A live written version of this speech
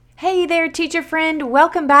Hey there, teacher friend.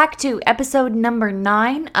 Welcome back to episode number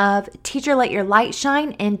 9 of Teacher Let Your Light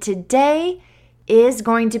Shine. And today is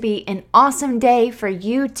going to be an awesome day for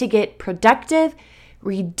you to get productive,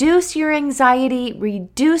 reduce your anxiety,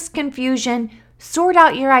 reduce confusion, sort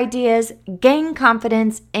out your ideas, gain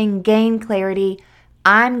confidence, and gain clarity.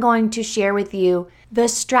 I'm going to share with you the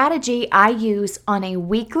strategy I use on a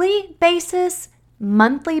weekly basis,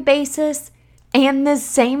 monthly basis, and the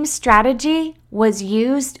same strategy was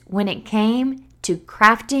used when it came to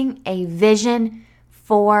crafting a vision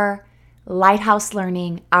for Lighthouse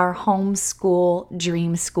Learning, our homeschool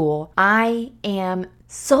dream school. I am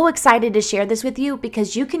so excited to share this with you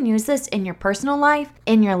because you can use this in your personal life,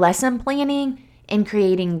 in your lesson planning, in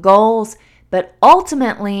creating goals, but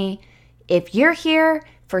ultimately, if you're here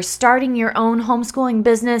for starting your own homeschooling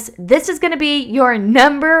business, this is going to be your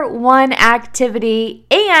number one activity,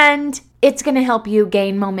 and it's going to help you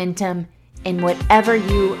gain momentum in whatever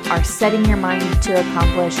you are setting your mind to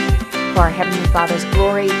accomplish for our Heavenly Father's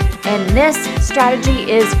glory. And this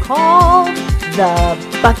strategy is called the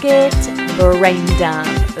Bucket Brain Dump.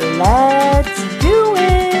 Let's do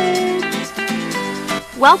it!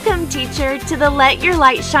 Welcome, teacher, to the Let Your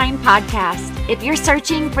Light Shine podcast. If you're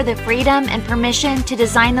searching for the freedom and permission to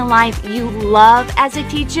design the life you love as a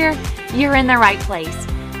teacher, you're in the right place.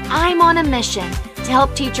 I'm on a mission to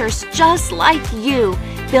help teachers just like you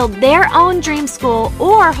build their own dream school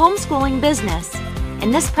or homeschooling business.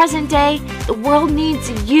 In this present day, the world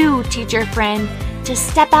needs you, teacher friend, to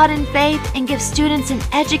step out in faith and give students an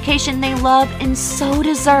education they love and so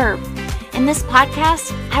deserve. In this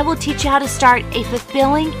podcast, I will teach you how to start a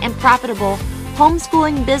fulfilling and profitable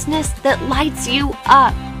homeschooling business that lights you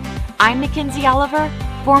up. I'm Mackenzie Oliver,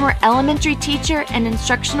 former elementary teacher and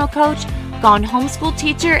instructional coach, gone homeschool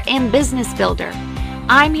teacher and business builder.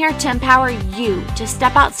 I'm here to empower you to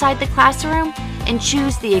step outside the classroom and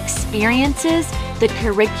choose the experiences, the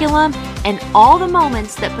curriculum, and all the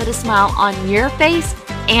moments that put a smile on your face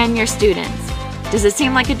and your students. Does it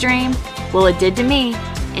seem like a dream? Well, it did to me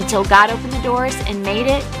until God opened the doors and made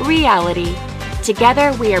it reality.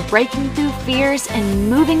 Together, we are breaking through fears and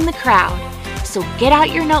moving the crowd. So get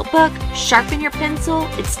out your notebook, sharpen your pencil.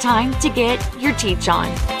 It's time to get your teach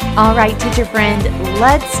on. All right, teacher friend,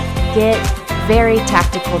 let's get very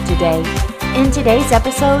tactical today. In today's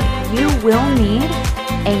episode, you will need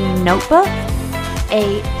a notebook,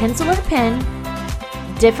 a pencil or pen,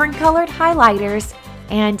 different colored highlighters,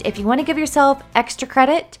 and if you want to give yourself extra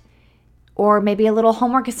credit or maybe a little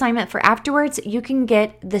homework assignment for afterwards, you can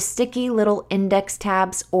get the sticky little index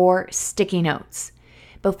tabs or sticky notes.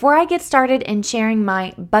 Before I get started in sharing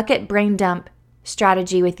my bucket brain dump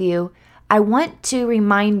strategy with you, I want to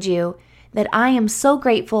remind you that I am so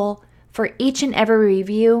grateful for each and every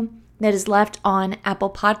review that is left on Apple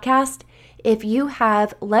Podcast. If you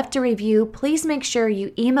have left a review, please make sure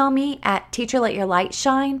you email me at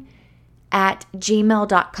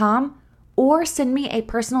teacherletyourlightshine@gmail.com or send me a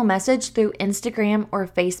personal message through Instagram or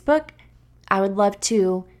Facebook. I would love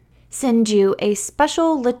to send you a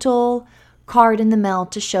special little card in the mail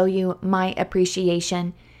to show you my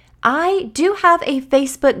appreciation. I do have a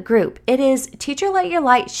Facebook group. It is Teacher Let Your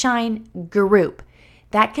Light Shine group.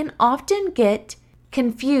 That can often get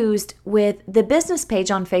confused with the business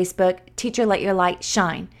page on Facebook, Teacher Let Your Light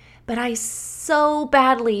Shine. But I so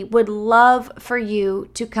badly would love for you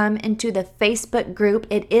to come into the Facebook group.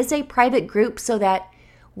 It is a private group so that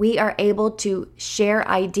we are able to share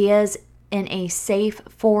ideas in a safe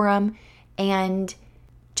forum and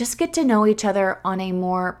just get to know each other on a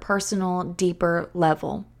more personal, deeper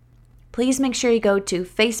level. Please make sure you go to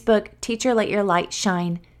Facebook, Teacher Let Your Light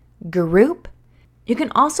Shine group. You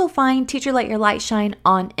can also find Teacher Let Your Light Shine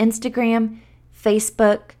on Instagram,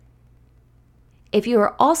 Facebook. If you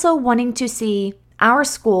are also wanting to see our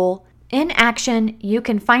school in action, you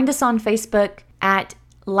can find us on Facebook at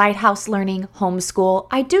Lighthouse Learning Homeschool.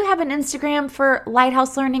 I do have an Instagram for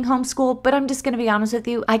Lighthouse Learning Homeschool, but I'm just going to be honest with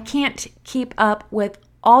you, I can't keep up with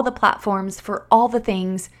all the platforms for all the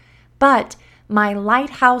things, but my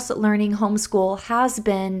Lighthouse Learning Homeschool has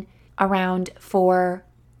been around for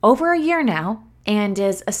over a year now and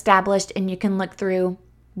is established, and you can look through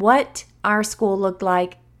what our school looked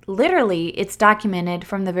like. Literally, it's documented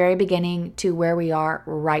from the very beginning to where we are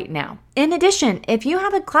right now. In addition, if you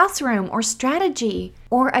have a classroom or strategy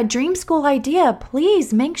or a dream school idea,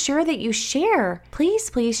 please make sure that you share. Please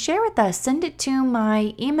share with us. Send it to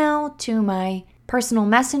my email, to my personal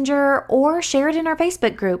messenger, or share it in our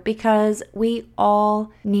Facebook group because we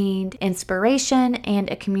all need inspiration and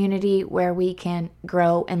a community where we can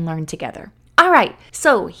grow and learn together. All right,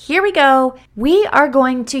 so here we go. We are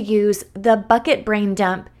going to use the bucket brain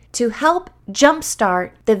dump to help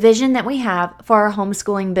jumpstart the vision that we have for our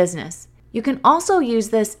homeschooling business. You can also use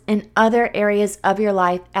this in other areas of your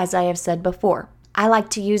life, as I have said before. I like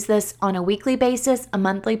to use this on a weekly basis, a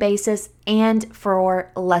monthly basis, and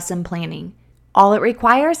for lesson planning. All it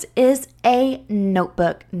requires is a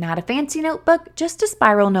notebook, not a fancy notebook, just a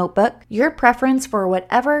spiral notebook, your preference for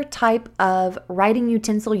whatever type of writing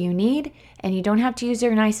utensil you need, and you don't have to use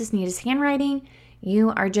your nicest, neatest handwriting.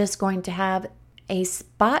 You are just going to have a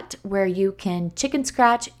spot where you can chicken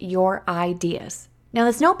scratch your ideas. Now,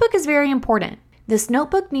 this notebook is very important. This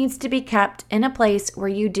notebook needs to be kept in a place where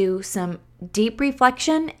you do some deep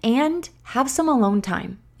reflection and have some alone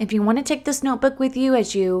time. If you want to take this notebook with you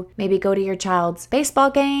as you maybe go to your child's baseball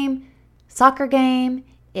game, soccer game,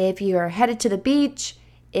 if you are headed to the beach,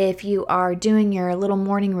 if you are doing your little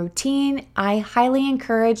morning routine, I highly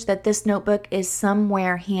encourage that this notebook is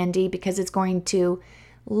somewhere handy because it's going to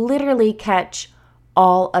literally catch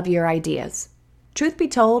all of your ideas. Truth be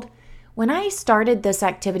told, when I started this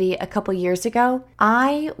activity a couple years ago,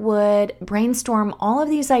 I would brainstorm all of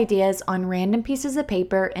these ideas on random pieces of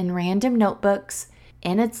paper in random notebooks,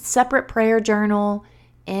 in a separate prayer journal,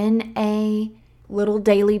 in a little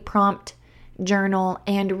daily prompt journal.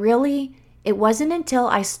 And really, it wasn't until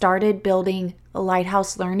I started building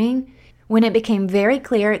Lighthouse Learning when it became very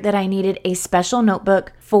clear that I needed a special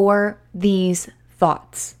notebook for these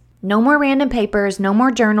thoughts. No more random papers, no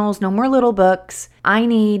more journals, no more little books. I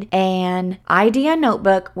need an idea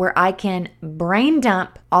notebook where I can brain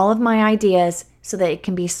dump all of my ideas so that it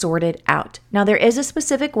can be sorted out. Now, there is a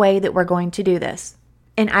specific way that we're going to do this,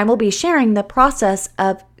 and I will be sharing the process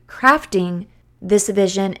of crafting this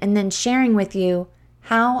vision and then sharing with you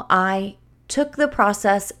how I took the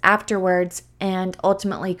process afterwards and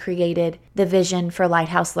ultimately created the vision for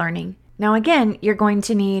Lighthouse Learning. Now, again, you're going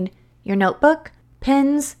to need your notebook,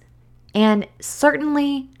 pens, and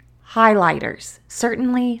certainly highlighters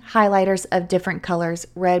of different colors,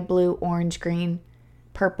 red, blue, orange, green,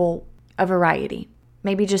 purple, a variety.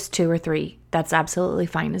 Maybe just 2 or 3. That's absolutely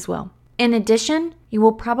fine as well. In addition, you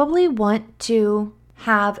will probably want to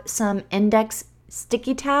have some index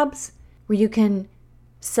sticky tabs where you can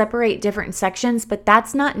separate different sections, but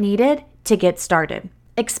that's not needed to get started.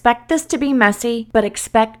 Expect this to be messy, but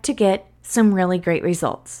expect to get some really great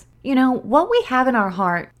results. You know, what we have in our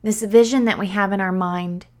heart, this vision that we have in our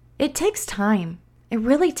mind, it takes time. It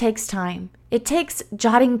really takes time. It takes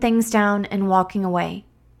jotting things down and walking away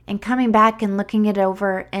and coming back and looking it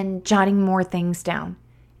over and jotting more things down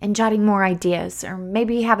and jotting more ideas, or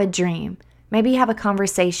maybe you have a dream, maybe you have a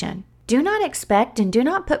conversation. Do not expect and do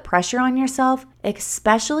not put pressure on yourself,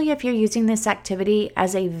 especially if you're using this activity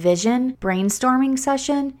as a vision brainstorming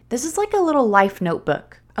session. This is like a little life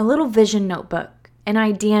notebook, a little vision notebook, an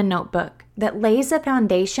idea notebook that lays a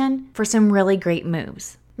foundation for some really great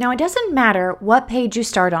moves. Now, it doesn't matter what page you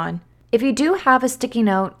start on. If you do have a sticky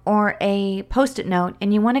note or a Post-it note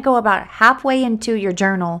and you want to go about halfway into your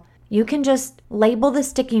journal, you can just label the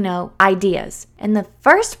sticky note ideas. And the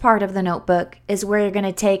first part of the notebook is where you're going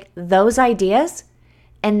to take those ideas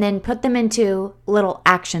and then put them into little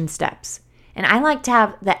action steps. And I like to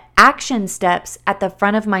have the action steps at the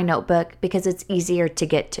front of my notebook because it's easier to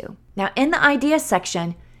get to. Now, in the idea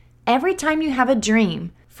section, every time you have a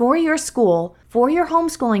dream for your school, for your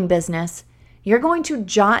homeschooling business, you're going to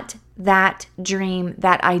jot that dream,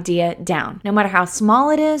 that idea down. No matter how small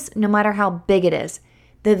it is, no matter how big it is,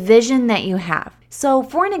 the vision that you have. So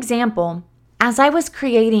for an example, as I was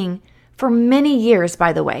creating for many years,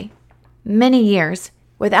 by the way, many years,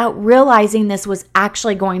 without realizing this was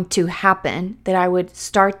actually going to happen, that I would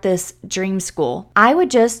start this dream school, I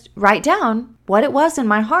would just write down what it was in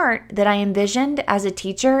my heart that I envisioned as a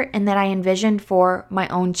teacher and that I envisioned for my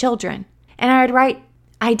own children. And I would write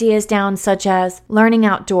ideas down such as learning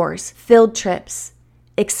outdoors, field trips,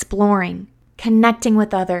 exploring, connecting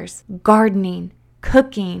with others, gardening,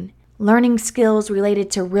 cooking, learning skills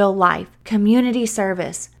related to real life, community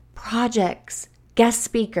service, projects, guest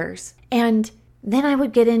speakers. And then I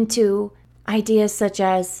would get into ideas such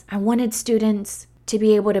as I wanted students to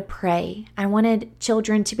be able to pray. I wanted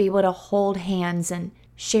children to be able to hold hands and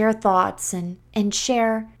share thoughts and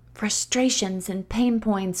share frustrations and pain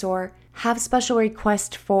points, or have special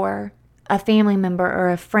requests for a family member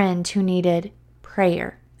or a friend who needed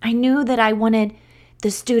prayer. I knew that I wanted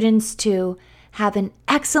the students to have an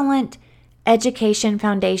excellent education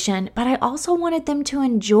foundation, but I also wanted them to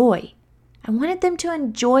enjoy. I wanted them to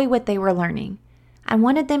enjoy what they were learning. I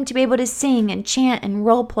wanted them to be able to sing and chant and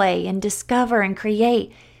role play and discover and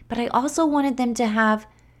create, but I also wanted them to have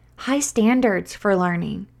high standards for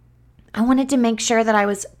learning. I wanted to make sure that I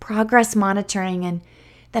was progress monitoring and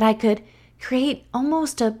that I could create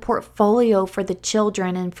almost a portfolio for the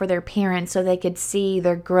children and for their parents so they could see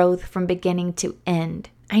their growth from beginning to end.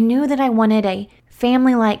 I knew that I wanted a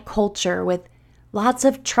family-like culture with lots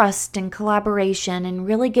of trust and collaboration and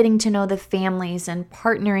really getting to know the families and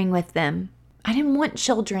partnering with them. I didn't want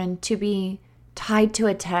children to be tied to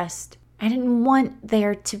a test. I didn't want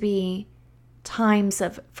there to be times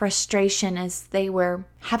of frustration as they were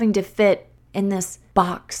having to fit in this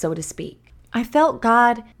box, so to speak. I felt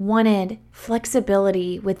God wanted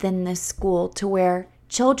flexibility within this school to where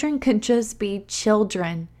children could just be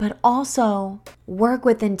children, but also work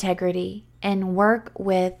with integrity and work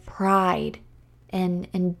with pride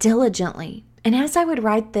and diligently. And as I would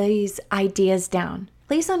write these ideas down,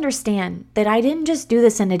 please understand that I didn't just do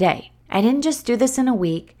this in a day. I didn't just do this in a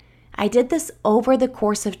week. I did this over the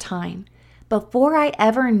course of time before I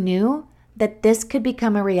ever knew that this could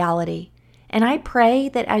become a reality. And I pray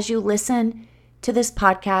that as you listen to this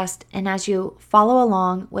podcast and as you follow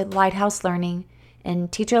along with Lighthouse Learning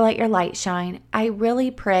and Teacher Let Your Light Shine, I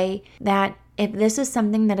really pray that if this is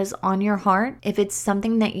something that is on your heart, if it's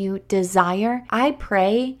something that you desire, I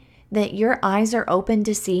pray that your eyes are open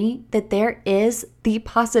to see that there is the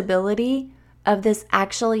possibility of this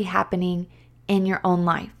actually happening in your own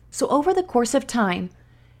life. So over the course of time,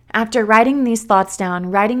 after writing these thoughts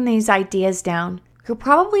down, writing these ideas down, you'll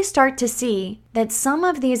probably start to see that some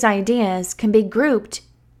of these ideas can be grouped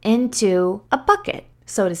into a bucket,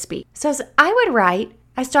 so to speak. So as I would write,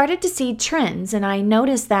 I started to see trends and I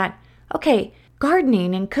noticed that, okay,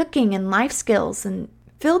 gardening and cooking and life skills and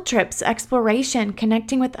field trips, exploration,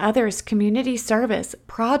 connecting with others, community service,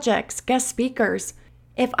 projects, guest speakers.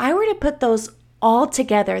 If I were to put those all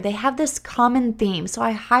together, they have this common theme. So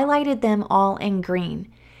I highlighted them all in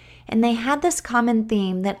green. And they had this common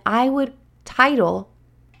theme that I would title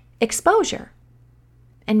exposure.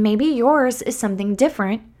 And maybe yours is something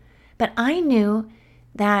different, but I knew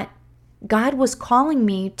that God was calling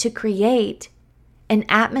me to create an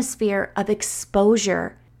atmosphere of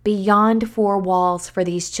exposure beyond four walls for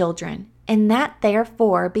these children. And that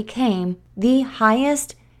therefore became the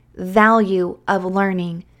highest value of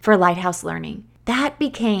learning for Lighthouse Learning. That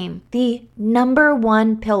became the number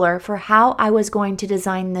one pillar for how I was going to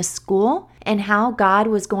design this school and how God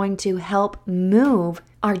was going to help move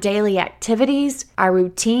our daily activities, our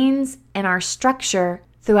routines, and our structure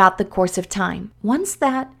throughout the course of time. Once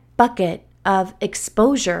that bucket of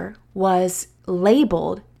exposure was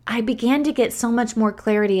labeled, I began to get so much more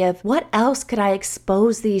clarity of what else could I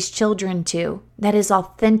expose these children to that is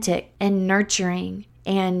authentic and nurturing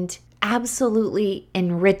and absolutely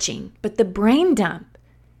enriching. But the brain dump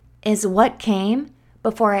is what came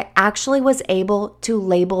before I actually was able to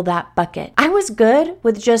label that bucket. I was good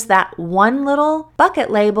with just that one little bucket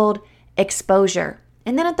labeled exposure.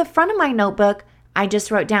 And then at the front of my notebook, I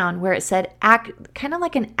just wrote down where it said kind of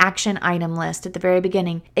like an action item list at the very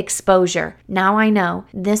beginning, exposure. Now I know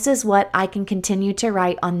this is what I can continue to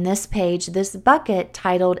write on this page, this bucket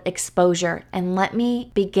titled exposure. And let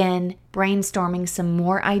me begin brainstorming some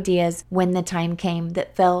more ideas when the time came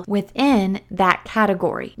that fell within that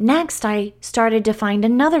category. Next, I started to find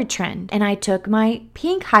another trend and I took my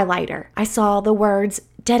pink highlighter. I saw the words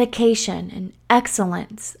dedication and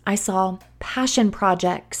excellence. I saw passion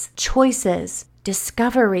projects, choices,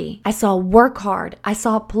 discovery. I saw work hard. I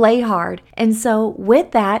saw play hard. And so with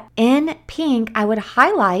that, in pink, I would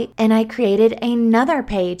highlight and I created another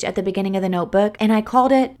page at the beginning of the notebook and I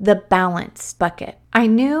called it the balance bucket. I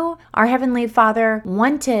knew our Heavenly Father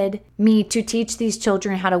wanted me to teach these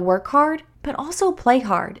children how to work hard, but also play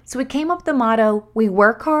hard. So we came up with the motto, we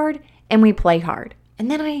work hard and we play hard. And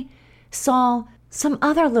then I saw some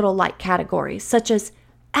other little light categories such as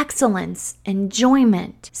excellence,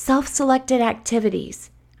 enjoyment, self-selected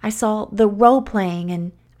activities. I saw the role playing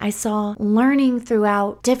and I saw learning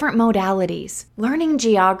throughout different modalities, learning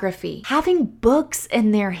geography, having books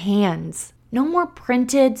in their hands. No more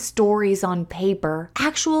printed stories on paper,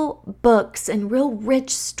 actual books and real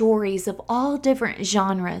rich stories of all different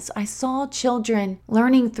genres. I saw children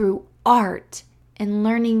learning through art and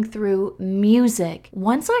learning through music.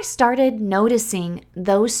 Once I started noticing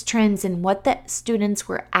those trends and what the students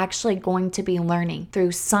were actually going to be learning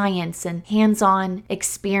through science and hands-on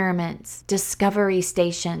experiments, discovery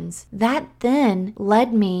stations, that then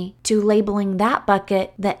led me to labeling that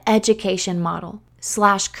bucket the education model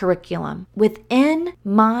 / curriculum. Within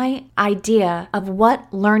my idea of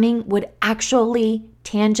what learning would actually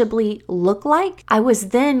tangibly look like, I was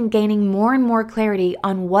then gaining more and more clarity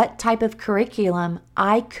on what type of curriculum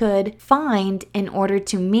I could find in order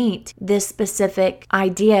to meet this specific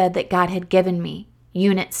idea that God had given me.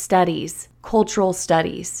 unit studies, cultural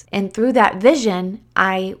studies. And through that vision,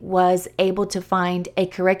 I was able to find a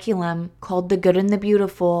curriculum called The Good and the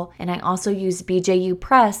Beautiful, and I also used BJU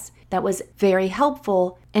Press that was very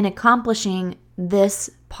helpful in accomplishing this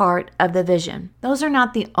part of the vision. Those are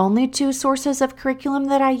not the only two sources of curriculum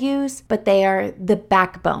that I use, but they are the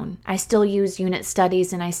backbone. I still use unit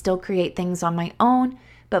studies and I still create things on my own,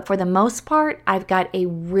 but for the most part, I've got a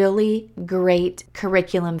really great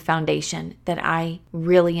curriculum foundation that I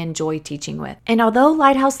really enjoy teaching with. And although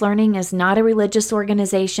Lighthouse Learning is not a religious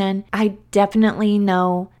organization, I definitely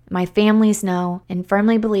know, my families know, and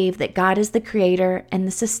firmly believe that God is the creator and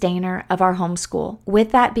the sustainer of our homeschool.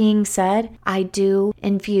 With that being said, I do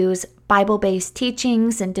infuse Bible-based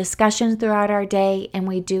teachings and discussions throughout our day, and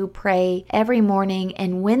we do pray every morning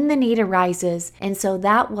and when the need arises. And so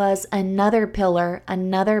that was another pillar,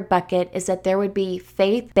 another bucket, is that there would be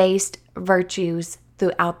faith-based virtues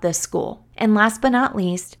throughout the school. And last but not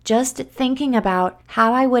least, just thinking about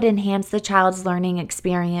how I would enhance the child's learning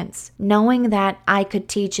experience, knowing that I could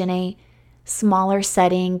teach in a smaller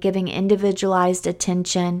setting, giving individualized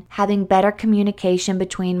attention, having better communication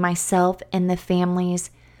between myself and the families,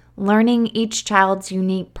 learning each child's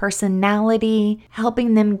unique personality,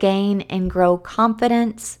 helping them gain and grow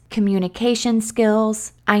confidence, communication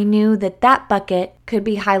skills. I knew that that bucket could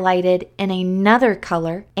be highlighted in another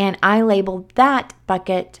color, and I labeled that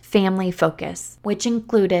bucket family focus, which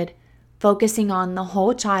included focusing on the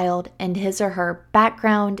whole child and his or her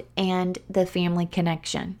background and the family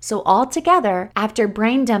connection. So altogether, after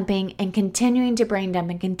brain dumping and continuing to brain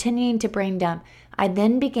dump, I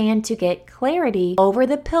then began to get clarity over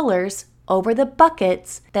the pillars, over the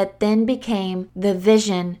buckets that then became the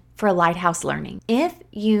vision for Lighthouse Learning. If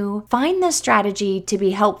you find this strategy to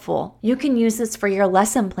be helpful, you can use this for your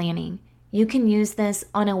lesson planning. You can use this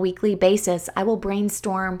on a weekly basis. I will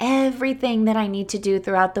brainstorm everything that I need to do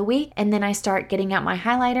throughout the week, and then I start getting out my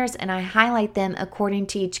highlighters and I highlight them according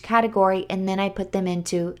to each category, and then I put them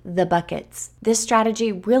into the buckets. This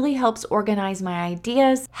strategy really helps organize my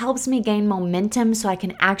ideas, helps me gain momentum so I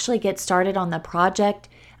can actually get started on the project.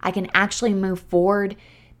 I can actually move forward,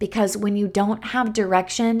 because when you don't have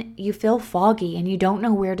direction, you feel foggy and you don't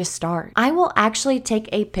know where to start. I will actually take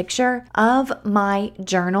a picture of my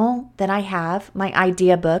journal that I have, my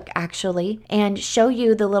idea book actually, and show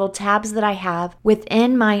you the little tabs that I have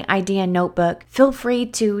within my idea notebook. Feel free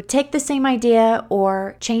to take the same idea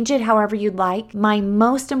or change it however you'd like. My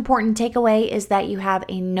most important takeaway is that you have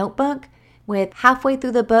a notebook with halfway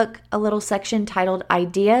through the book a little section titled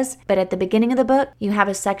Ideas, but at the beginning of the book you have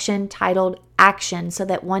a section titled Action, so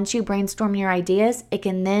that once you brainstorm your ideas, it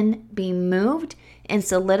can then be moved and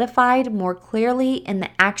solidified more clearly in the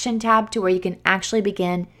Action tab to where you can actually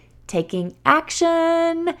begin taking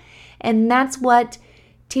action. And that's what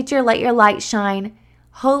Teacher Let Your Light Shine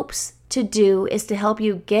hopes to do, is to help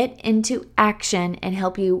you get into action and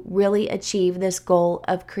help you really achieve this goal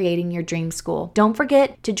of creating your dream school. Don't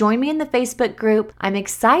forget to join me in the Facebook group. I'm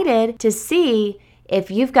excited to see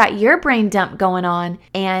if you've got your brain dump going on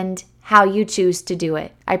and how you choose to do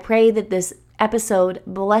it. I pray that this episode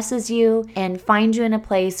blesses you and finds you in a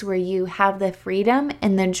place where you have the freedom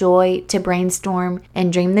and the joy to brainstorm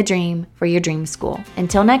and dream the dream for your dream school.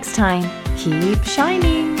 Until next time, keep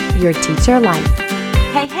shining your teacher light.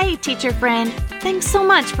 Hey, teacher friend. Thanks so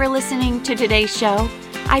much for listening to today's show.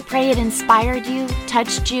 I pray it inspired you,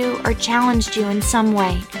 touched you, or challenged you in some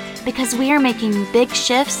way, because we are making big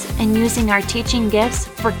shifts and using our teaching gifts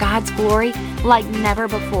for God's glory like never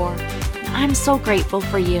before. I'm so grateful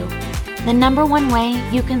for you. The number one way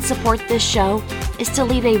you can support this show is to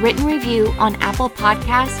leave a written review on Apple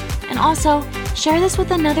Podcasts, and also share this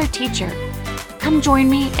with another teacher. Come join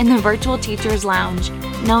me in the Virtual Teachers Lounge,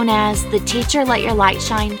 known as the Teacher Let Your Light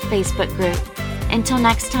Shine Facebook group. Until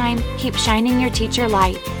next time, keep shining your teacher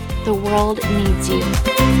light. The world needs you.